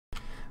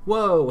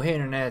Whoa, hey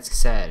internet, it's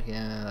cassette.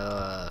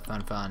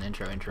 Fun,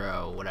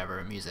 intro,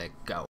 whatever, music,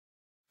 go.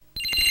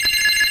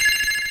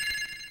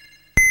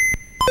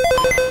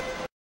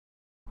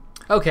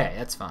 Okay,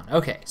 that's fun.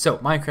 Okay, so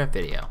Minecraft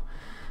video.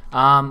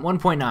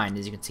 1.9,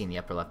 as you can see in the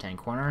upper left hand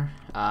corner.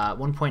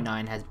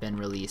 1.9 has been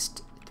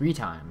released 3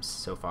 times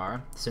so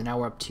far, so now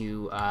we're up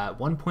to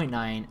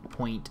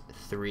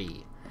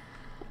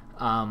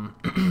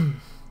 1.9.3.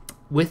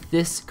 With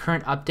this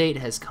current update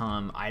has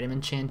come item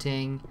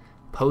enchanting,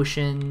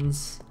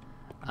 potions,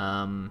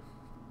 and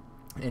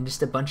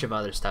just a bunch of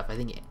other stuff. I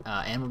think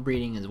animal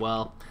breeding as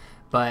well.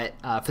 But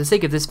for the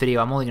sake of this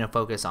video, I'm only going to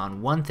focus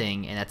on one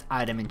thing, and that's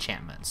item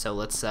enchantment. So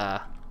let's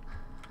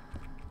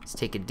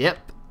take a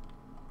dip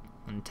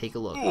and take a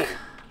look.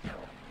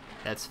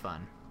 That's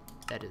fun.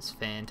 That is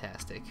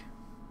fantastic.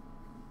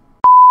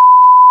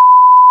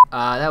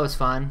 That was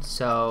fun.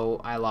 So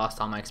I lost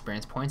all my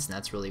experience points, and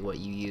that's really what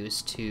you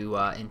use to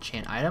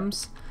enchant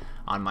items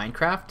on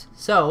Minecraft.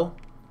 So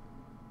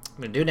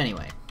I'm gonna do it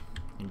anyway.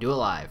 I'm gonna do it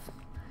live.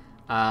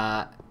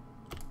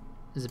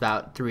 This is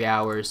about 3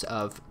 hours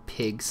of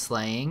pig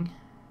slaying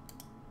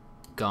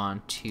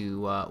gone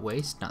to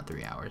waste. Not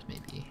 3 hours,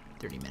 maybe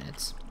 30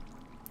 minutes.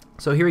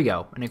 So here we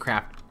go. An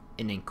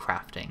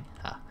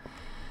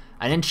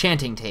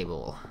enchanting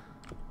table.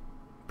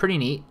 Pretty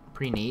neat.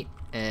 Pretty neat.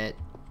 It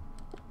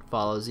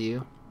follows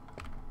you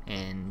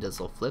and does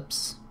little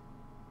flips.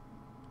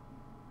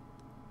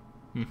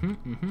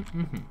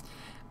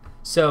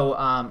 So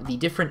the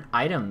different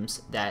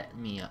items that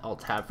alt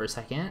tab for a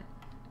second.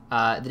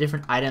 The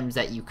different items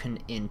that you can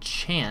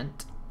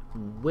enchant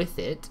with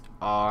it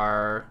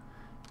are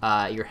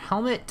your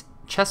helmet,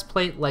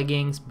 chestplate,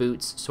 leggings,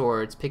 boots,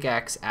 swords,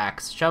 pickaxe,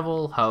 axe,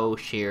 shovel, hoe,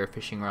 shear,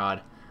 fishing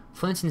rod,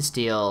 flint and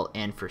steel,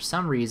 and for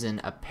some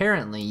reason,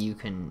 apparently you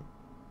can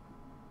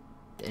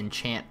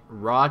enchant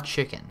raw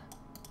chicken.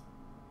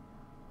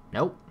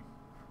 Nope.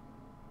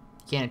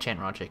 You can't enchant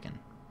raw chicken.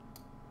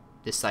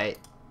 This site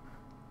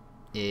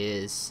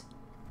is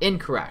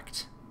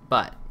incorrect,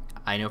 but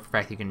I know for a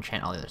fact you can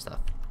enchant all the other stuff.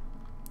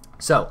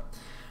 So,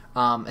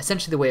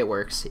 essentially the way it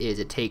works is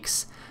it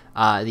takes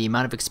the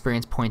amount of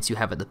experience points you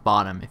have at the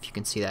bottom. If you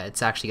can see that,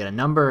 it's actually got a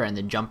number, and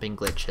the jumping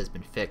glitch has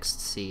been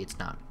fixed. See, it's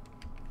not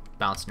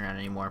bouncing around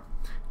anymore,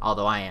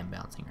 although I am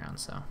bouncing around,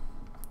 so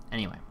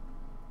anyway.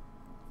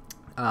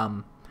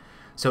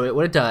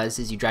 What it does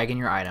is you drag in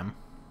your item,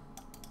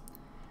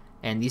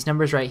 and these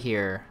numbers right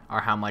here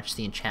are how much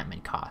the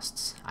enchantment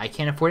costs. I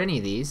can't afford any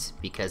of these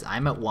because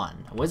I'm at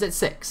 1. I was at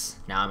 6,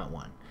 now I'm at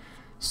 1.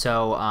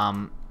 So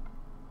I'm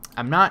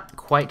not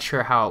quite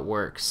sure how it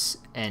works,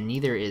 and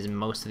neither is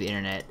most of the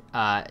internet,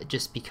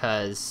 just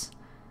because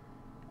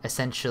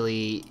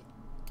essentially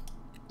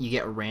you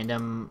get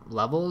random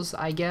levels,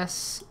 I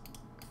guess,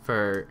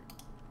 for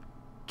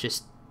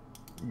just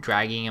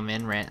dragging them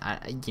in.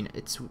 You know,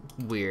 it's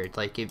weird.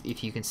 Like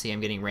if you can see,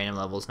 I'm getting random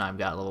levels now. I've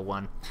got level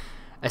 1.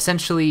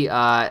 Essentially,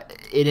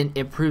 it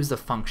improves the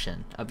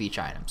function of each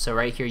item. So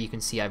right here you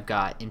can see I've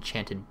got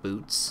enchanted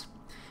boots.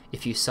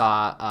 If you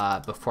saw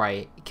before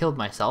I killed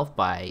myself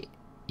by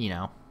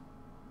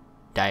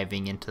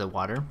diving into the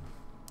water,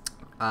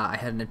 I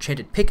had an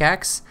enchanted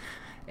pickaxe,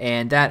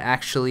 and that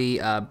actually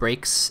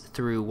breaks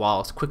through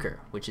walls quicker,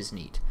 which is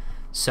neat.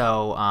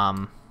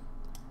 So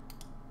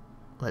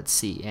let's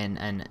see, and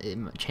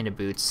enchanted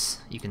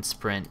boots, you can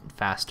sprint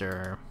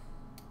faster,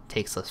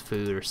 takes less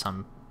food, or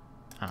some,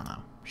 I don't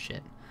know,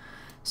 shit.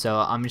 So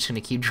I'm just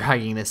gonna keep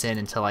dragging this in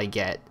until I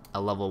get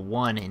a level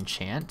 1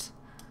 enchant.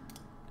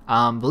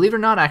 Believe it or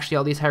not, actually,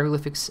 all these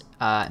hieroglyphics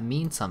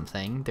mean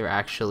something. They're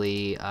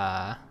actually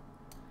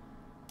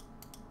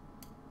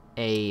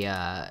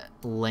a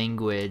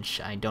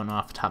language I don't know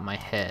off the top of my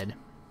head,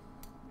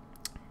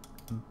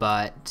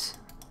 but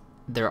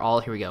they're all,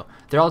 here we go,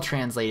 they're all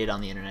translated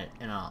on the internet,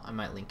 and I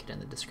might link it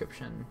in the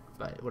description,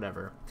 but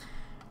whatever.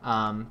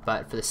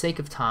 But for the sake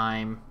of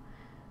time,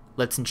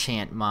 let's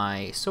enchant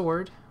my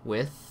sword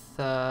with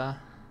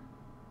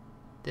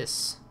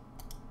this,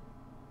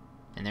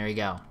 and there you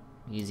go.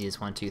 Easy as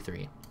 1, 2,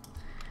 3.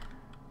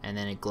 And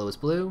then it glows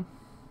blue,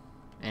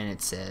 and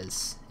it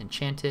says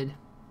enchanted.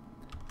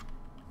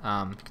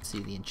 You can see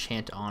the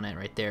enchant on it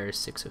right there is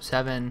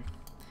 607.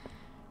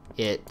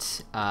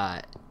 It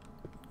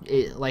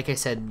like I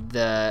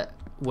said,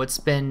 what's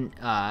been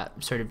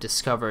sort of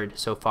discovered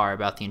so far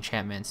about the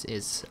enchantments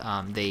is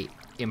they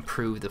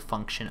improve the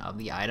function of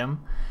the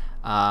item.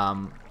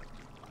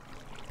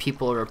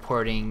 People are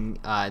reporting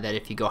that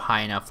if you go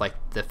high enough, like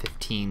the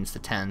 15s, the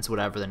 10s,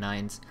 whatever, the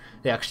 9s,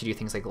 they actually do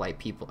things like light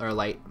people or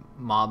light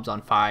mobs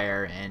on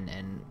fire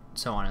and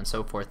so on and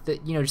so forth.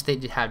 That, just they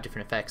have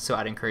different effects. So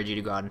I'd encourage you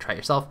to go out and try it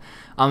yourself.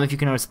 If you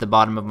can notice at the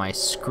bottom of my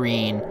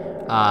screen,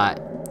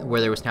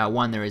 where there was now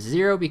 1, there was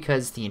 0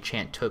 because the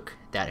enchant took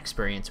that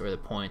experience or the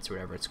points or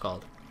whatever it's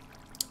called.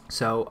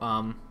 So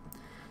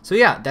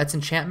yeah, that's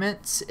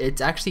enchantments.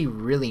 It's actually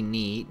really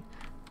neat.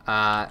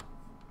 Let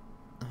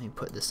me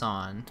put this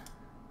on.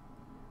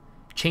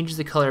 Changes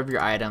the color of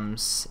your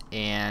items,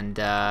 and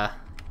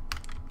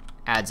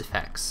adds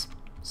effects.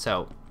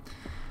 So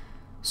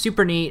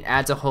super neat,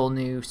 adds a whole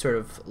new sort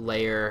of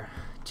layer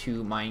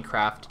to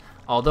Minecraft.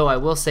 Although I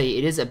will say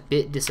it is a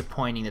bit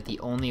disappointing that the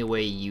only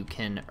way you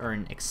can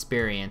earn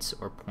experience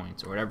or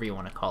points or whatever you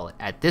want to call it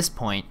at this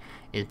point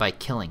is by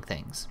killing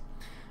things.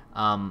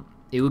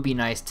 It would be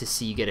nice to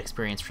see you get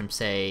experience from,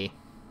 say,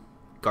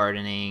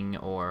 gardening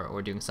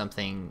or doing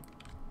something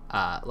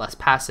less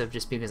passive,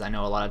 just because I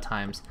know a lot of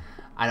times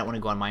I don't want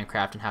to go on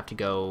Minecraft and have to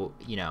go,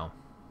 you know,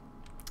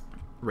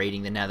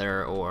 raiding the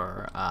nether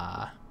or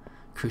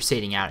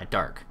crusading out at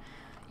dark,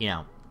 you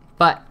know.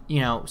 But, you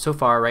know, so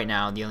far right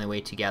now the only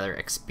way to gather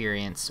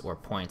experience or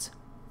points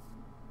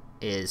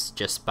is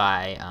just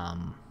by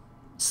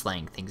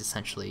slaying things,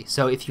 essentially.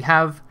 So if you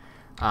have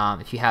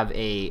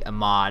a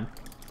mod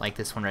like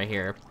this one right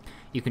here,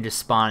 you can just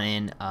spawn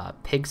in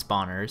pig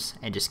spawners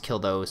and just kill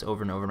those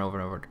over and over and over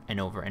and over and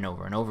over and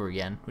over and over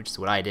again, which is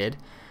what I did.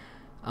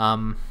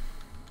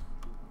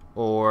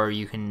 Or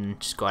you can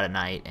just go out at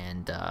night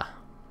and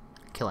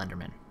kill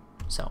endermen.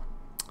 So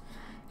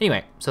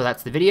anyway, so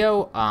that's the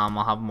video.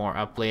 I'll have more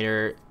up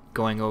later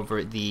going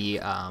over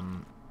the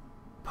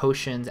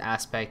potions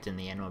aspect and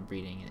the animal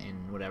breeding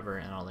and whatever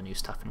and all the new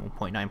stuff in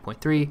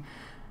 1.9.3.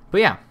 But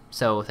yeah,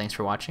 so thanks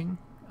for watching.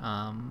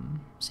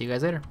 See you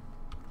guys later.